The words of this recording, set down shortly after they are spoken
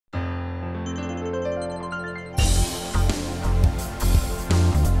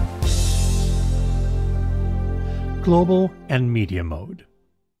Global and Media Mode.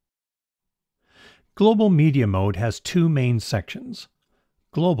 Global Media Mode has two main sections.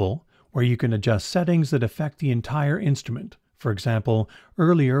 Global, where you can adjust settings that affect the entire instrument. For example,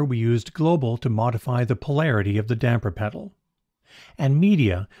 earlier we used Global to modify the polarity of the damper pedal. And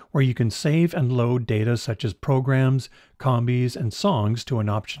Media, where you can save and load data such as programs, combis, and songs to an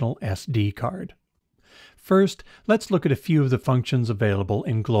optional SD card. First, let's look at a few of the functions available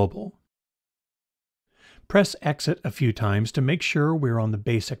in Global. Press Exit a few times to make sure we're on the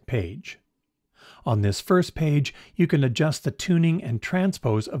basic page. On this first page, you can adjust the tuning and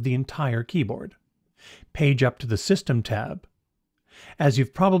transpose of the entire keyboard. Page up to the System tab. As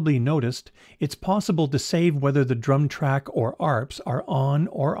you've probably noticed, it's possible to save whether the drum track or ARPs are on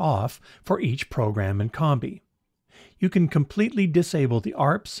or off for each program and combi. You can completely disable the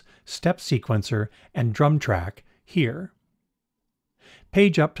ARPs, step sequencer, and drum track here.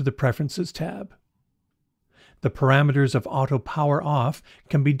 Page up to the Preferences tab. The parameters of Auto Power Off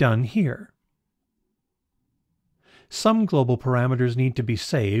can be done here. Some global parameters need to be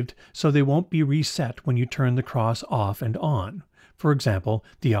saved so they won't be reset when you turn the Kross off and on. For example,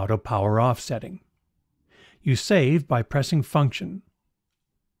 the Auto Power Off setting. You save by pressing Function,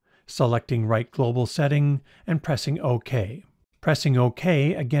 selecting Right Global Setting, and pressing OK. Pressing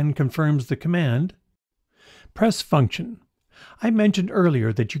OK again confirms the command. Press Function. I mentioned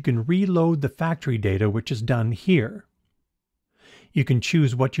earlier that you can reload the factory data, which is done here. You can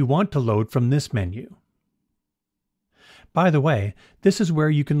choose what you want to load from this menu. By the way, this is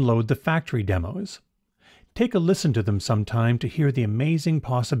where you can load the factory demos. Take a listen to them sometime to hear the amazing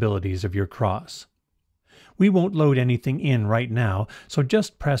possibilities of your Kross. We won't load anything in right now, so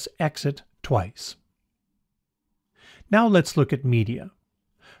just press Exit twice. Now let's look at Media.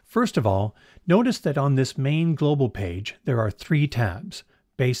 First of all, notice that on this main global page there are three tabs: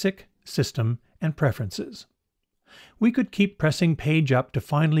 Basic, System, and Preferences. We could keep pressing Page up to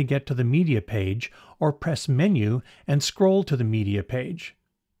finally get to the Media page, or press Menu and scroll to the Media page.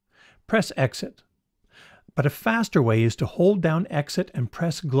 Press Exit. But a faster way is to hold down Exit and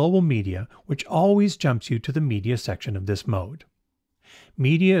press Global Media, which always jumps you to the Media section of this mode.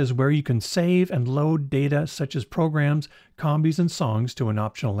 Media is where you can save and load data such as programs, combis, and songs to an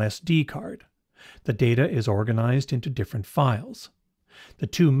optional SD card. The data is organized into different files. The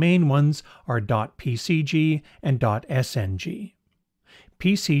two main ones are .pcg and .sng.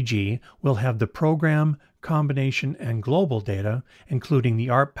 PCG will have the program, combination, and global data, including the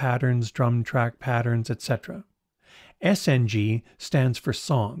ARP patterns, drum track patterns, etc. SNG stands for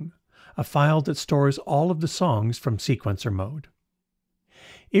Song, a file that stores all of the songs from sequencer mode.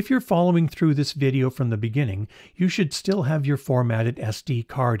 If you're following through this video from the beginning, you should still have your formatted SD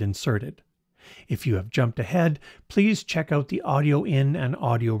card inserted. If you have jumped ahead, please check out the audio in and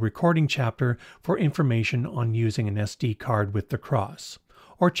audio recording chapter for information on using an SD card with the Kross,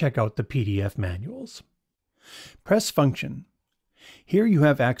 or check out the PDF manuals. Press Function. Here you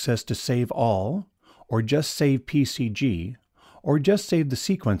have access to save all, or just save PCG, or just save the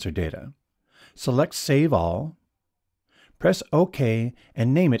sequencer data. Select Save All, press OK,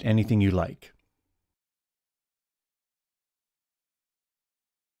 and name it anything you like.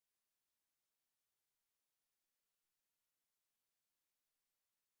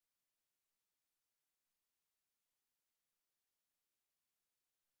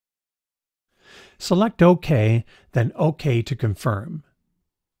 Select OK, then OK to confirm.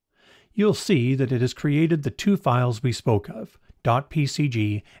 You'll see that it has created the two files we spoke of,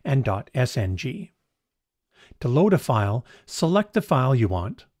 .pcg and .sng. To load a file, select the file you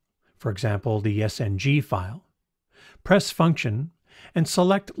want, for example the SNG file. Press Function and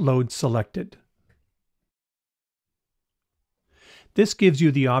select Load Selected. This gives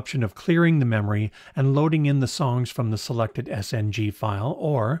you the option of clearing the memory and loading in the songs from the selected SNG file,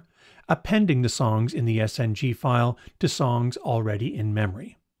 or appending the songs in the SNG file to songs already in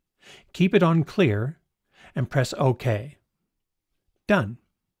memory. Keep it on Clear and press OK. Done.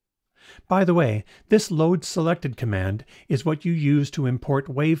 By the way, this Load Selected command is what you use to import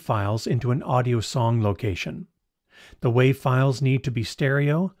WAV files into an audio song location. The WAV files need to be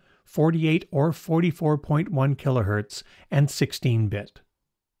stereo, 48 or 44.1 kHz, and 16-bit.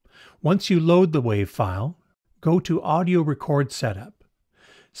 Once you load the WAV file, go to Audio Record Setup.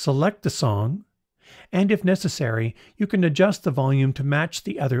 Select the song, and if necessary, you can adjust the volume to match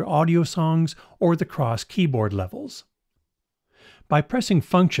the other audio songs or the Kross keyboard levels. By pressing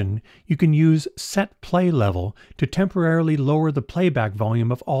Function, you can use Set Play Level to temporarily lower the playback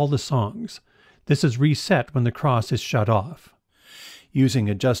volume of all the songs. This is reset when the Kross is shut off. Using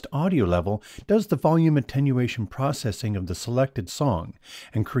Adjust Audio Level does the volume attenuation processing of the selected song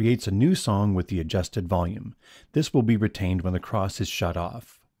and creates a new song with the adjusted volume. This will be retained when the cross is shut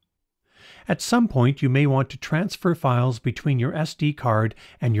off. At some point, you may want to transfer files between your SD card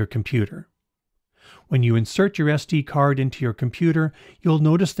and your computer. When you insert your SD card into your computer, you'll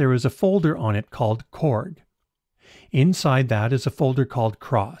notice there is a folder on it called Korg. Inside that is a folder called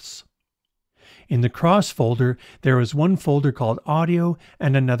Kross. In the Kross folder, there is one folder called Audio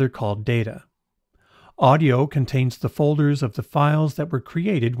and another called Data. Audio contains the folders of the files that were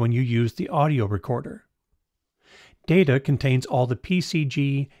created when you used the audio recorder. Data contains all the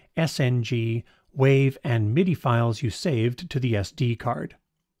PCG, SNG, WAV, and MIDI files you saved to the SD card.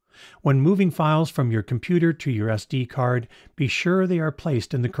 When moving files from your computer to your SD card, be sure they are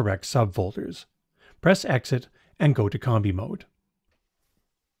placed in the correct subfolders. Press Exit and go to Combi mode.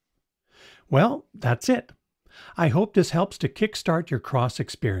 Well, that's it. I hope this helps to kickstart your Kross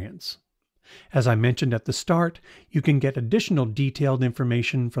experience. As I mentioned at the start, you can get additional detailed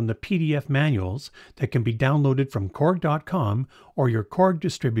information from the PDF manuals that can be downloaded from Korg.com or your Korg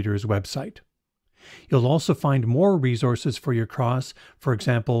distributor's website. You'll also find more resources for your Kross, for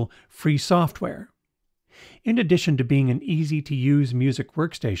example, free software. In addition to being an easy-to-use music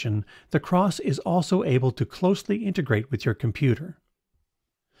workstation, the Kross is also able to closely integrate with your computer.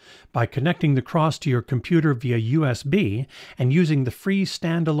 By connecting the Kross to your computer via USB and using the free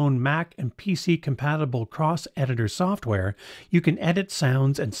standalone Mac and PC compatible Kross Editor software, you can edit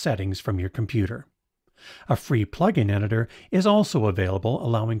sounds and settings from your computer. A free plugin editor is also available,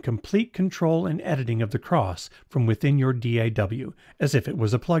 allowing complete control and editing of the Kross from within your DAW, as if it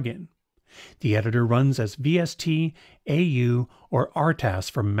was a plugin. The editor runs as VST, AU, or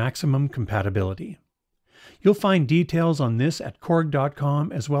RTAS for maximum compatibility. You'll find details on this at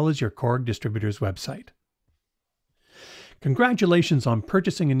Korg.com as well as your Korg distributor's website. Congratulations on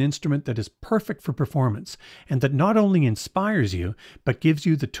purchasing an instrument that is perfect for performance and that not only inspires you, but gives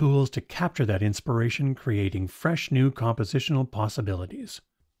you the tools to capture that inspiration, creating fresh new compositional possibilities.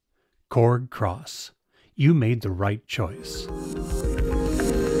 Korg Kross. You made the right choice.